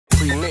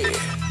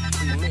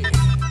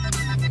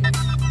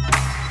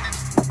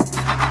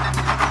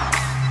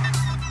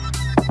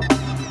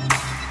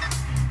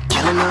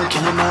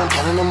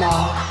Killing them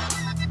all.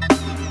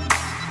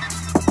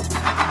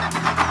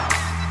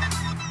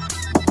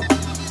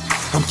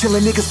 I'm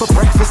killing niggas for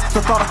breakfast.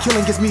 The thought of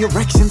killing gives me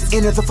erections.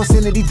 Enter the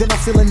vicinity, then I'm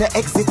feeling the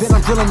exit. Then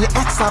I'm drilling your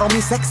ex. I don't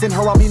mean sexing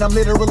her, I mean I'm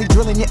literally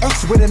drilling your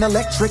ex with an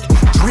electric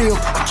drill.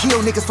 I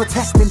kill niggas for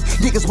testing.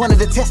 Niggas wanted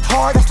to test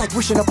hard, that's like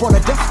wishing upon a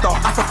Death Star.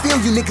 I fulfill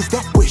you niggas'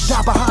 death wish.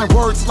 Die behind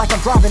words like I'm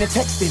driving and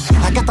texting.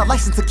 I got the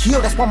license to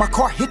kill, that's why my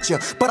car hit you.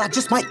 But I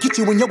just might get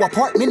you in your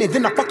apartment, and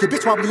then I fuck your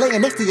bitch while we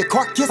laying next to your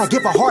carcass. I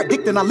give a hard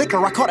dick, then I lick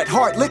her, I call it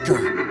hard liquor.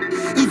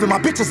 Even my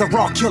bitch is a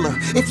raw killer.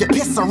 If you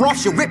piss her off,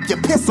 she'll rip your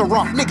pisser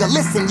off. Nigga,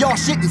 listen, y'all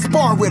shouldn't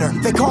spar with her.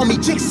 They call me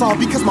Jigsaw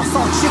because my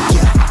song chick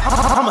ya.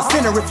 I'm a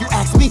sinner if you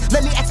ask me.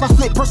 Let me ask my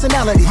split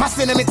personality. My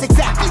sentiments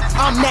exactly.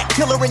 I'm that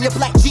killer in your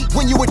black Jeep.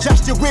 When you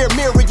adjust your rear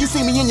mirror, you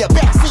see me in your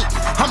backseat.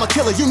 I'm a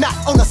killer, you not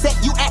on the set,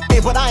 you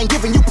acting, but I ain't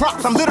giving you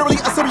props. I'm literally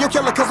a serial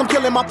killer cause I'm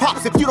killing my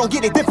pops. If you don't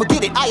get it, then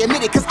forget it, I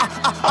admit it cause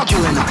I'm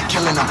killing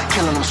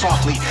them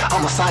softly.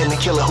 I'm a silent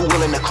killer who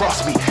willing to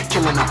cross me.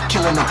 Killing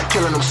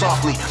them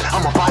softly.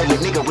 I'm a violent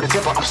nigga with a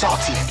temper, I'm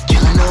salty.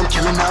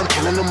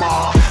 Killing them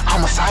all.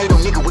 Homicidal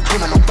nigga with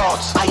criminal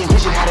thoughts. I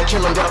envision how to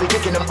kill them, then I'll be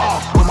picking them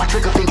off. When my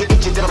trigger finger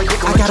itching, then I'll be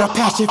quick on the jaw. I got a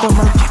passion for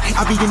murder.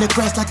 I be in the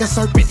grass like a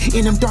serpent.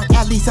 In them dark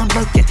alleys, I'm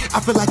lurking. I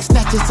feel like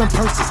snatching some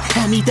purses.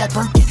 Hand me that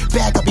Birkin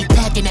bag, I'll be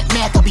packing that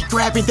mag. I'll be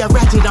grabbing that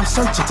ratchet, I'm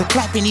searching to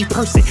clap any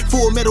person.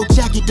 Full metal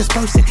jacket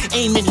dispersing.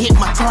 Aim and hit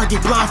my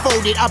target.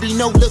 Blindfolded, I'll be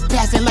no look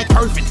passing like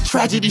perfect.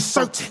 Tragedy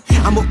certain.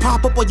 I'ma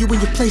pop up on you when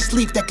you play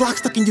sleep. That Glock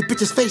stuck in your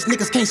bitch's face,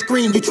 niggas can't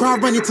scream. You try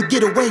running to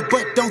get away,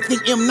 but don't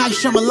think M. Night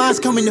Shyamalan's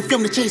coming to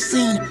film the chase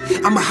scene.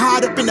 I'ma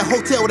hide up in the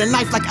hotel with a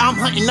knife like I'm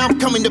hunting. I'm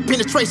coming to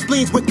penetrate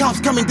spleens. When cops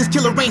coming, this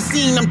killer ain't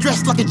seen. I'm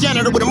dressed like a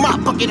janitor with a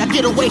mop bucket. I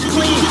get away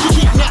clean.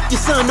 Kidnap your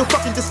son, no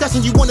fucking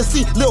discussion. You wanna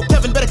see Lil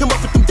Kevin, better come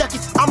up with them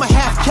ducats. I'ma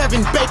have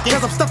Kevin Bacon,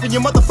 cause I'm stuffing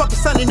your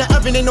motherfucking son in the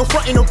oven. Ain't no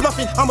frontin', no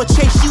bluffing. I'ma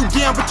chase you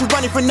down, but you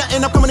running for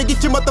nothing. I'm coming to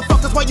get your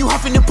motherfuckers while you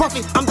huffing and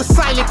puffing. I'm the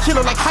silent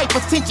killer like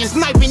hypertension.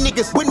 Sniping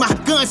niggas with my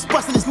guns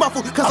busting his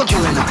muffle. Cause I'm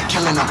killing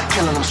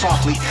them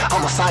softly.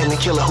 I'm a silent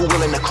killer who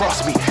willing to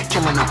cross me.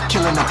 Killing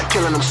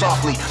them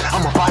softly.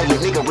 I'm a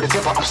violent nigga with a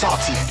temper, I'm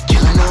salty.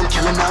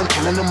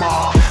 Killing them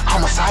all.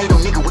 Homicidal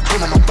nigga with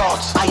criminal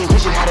thoughts. I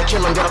envision how to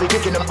kill them, then I'll be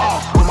picking them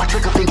off. When my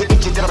trigger finger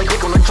itching, then I'll be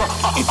quick on the draw.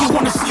 If you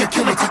wanna see a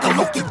killer, take a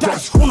look at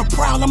dice. On a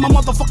prowl, I'm a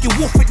motherfucking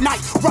wolf at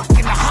night.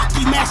 Rocking a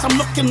hockey mask, I'm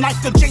looking like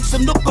a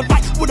Jason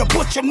lookalike with a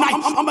butcher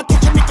knife. I'ma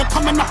catch a nigga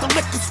coming out the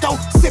liquor store,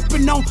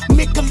 sipping on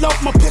Michelob.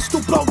 My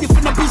pistol blow, you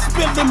finna be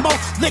spilling more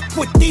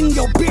liquid in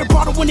your beer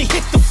bottle when it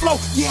hit the flow.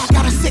 Yeah, I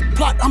got a sick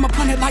plot, I'ma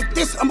plan it like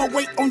this. I'ma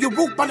wait on your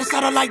roof by the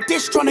satellite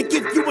dish, trying to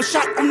give you a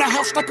shot on the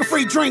house like a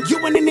free drink.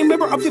 You and any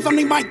member of your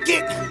family might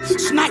get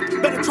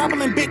sniped. Better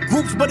travel in big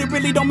groups, but it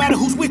really don't matter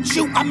who's with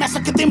you. I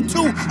massacre them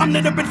too. I'm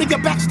literally a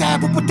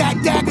backstabber with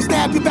that dagger,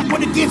 stab you back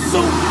when it gets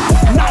soon.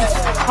 Nice,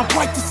 I'm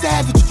quite the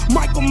savage.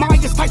 Michael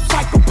Myers type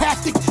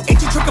psychopathic.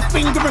 Itchy trigger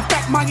finger, in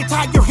fact my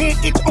entire hand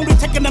itch, only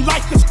taking a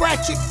life to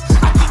scratch it.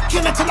 I keep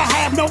killing till I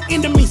have no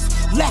enemies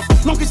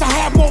left. Long as I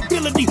have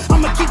mobility,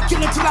 I'ma keep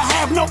killing till I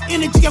have no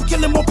energy. I'm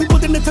killing more people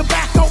than the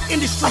tobacco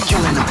industry. I'm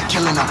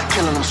killing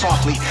them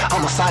softly.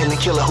 I'm a silent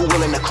killer who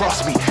willing to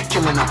cross me.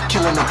 Killing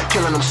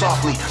them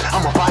softly.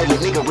 I'm a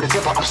violent nigga with a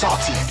temper, I'm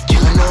salty.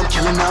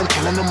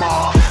 Killing them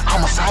all.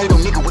 Homicidal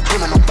nigga with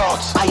criminal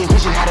thoughts. I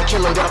envision how to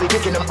kill them, then I'll be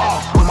picking them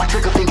off. When my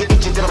trigger finger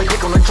itching, then I'll be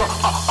quick on the draw.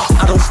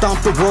 I don't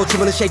stomp the world,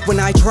 tremble and shake when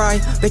I try.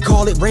 They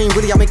call it rain,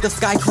 really I make the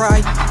sky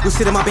cry. You'll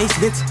sit in my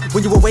basement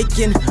when you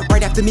awaken,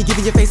 right after me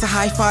giving your face a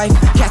high five.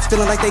 Cats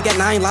feeling like they got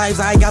 9 lives,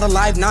 I got a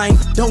live 9.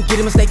 Don't get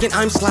it mistaken,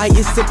 I'm sly,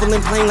 it's simple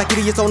and plain. Like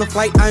idiots on a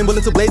flight, I'm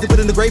willing to blaze and put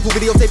in the grave for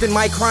videotaping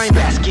my crime.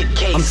 Basket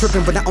case. I'm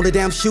tripping but not on a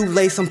damn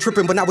shoelace. I'm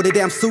tripping but not with a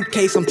damn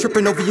suitcase. I'm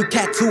tripping over you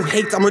cat who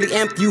hates. I'm really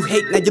amped, you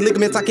hate. Now your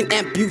ligaments I can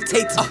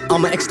amputate.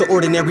 I'm an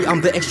extraordinary,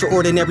 I'm the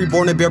extraordinary.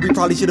 Born a berry,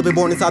 probably should have been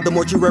born inside the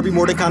mortuary.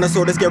 More than kinda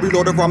sorta scary,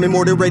 Lord of Ramen.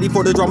 More than ready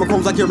for the drama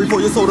chromes I carry for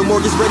your soul. The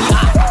mortgage ready.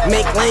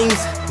 Make lanes,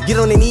 get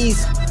on their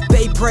knees.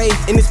 They pray,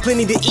 and there's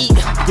plenty to eat.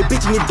 Your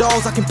bitch and your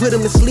dogs, I can put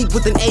them to sleep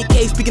with an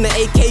AK. Speaking of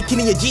AK,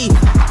 Kenny a G.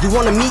 You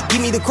wanna meet? Give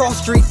me the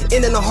cross street.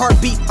 In a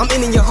heartbeat, I'm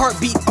in your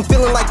heartbeat. I'm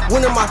feeling like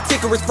winter, my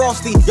ticker is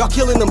frosty. Y'all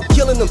killing them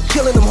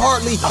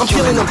hardly. I'm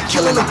killing them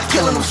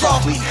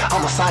softly.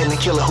 I'm a silent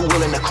killer who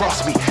willing to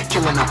cross me.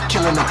 Killing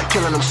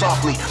them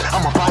softly.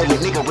 I'm a violent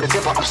nigga with a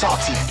temper, I'm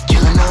salty.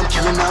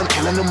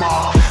 Killing them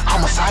all.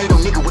 Homicidal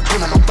nigga with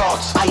criminal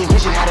thoughts. I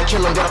envision how to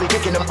kill them, then I'll be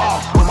picking them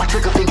off. When my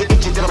trigger finger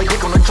itching, then I'll be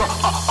quick on the draw.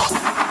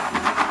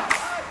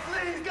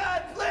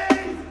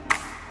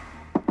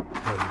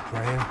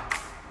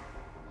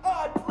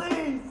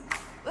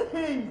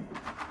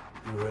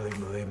 You really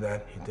believe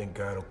that? You think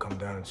God will come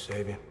down and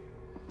save you?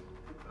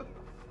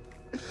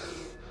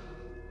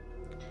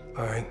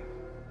 All right.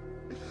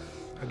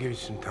 I'll give you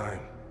some time.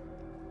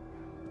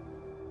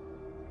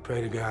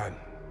 Pray to God.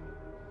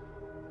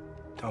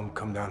 Tell him to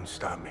come down and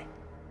stop me.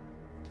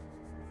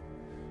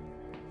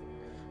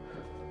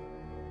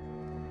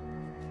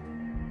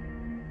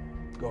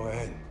 Go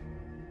ahead.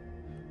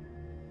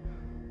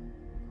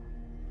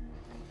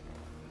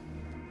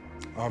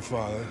 Our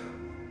Father.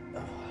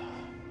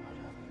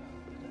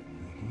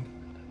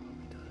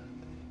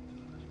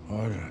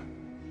 Harder.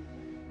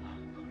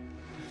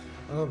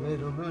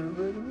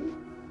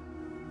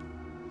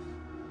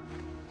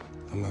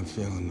 I'm not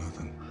feeling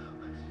nothing.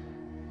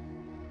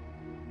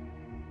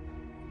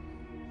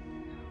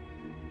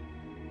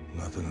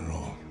 Nothing at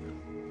all.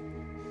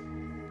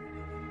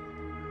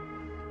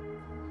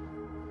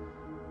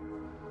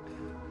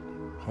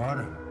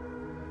 Harder.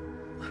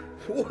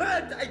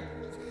 What?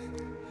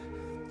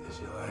 This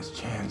is your last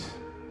chance.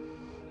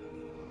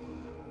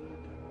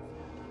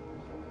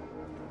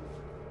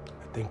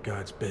 I think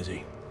God's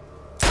busy.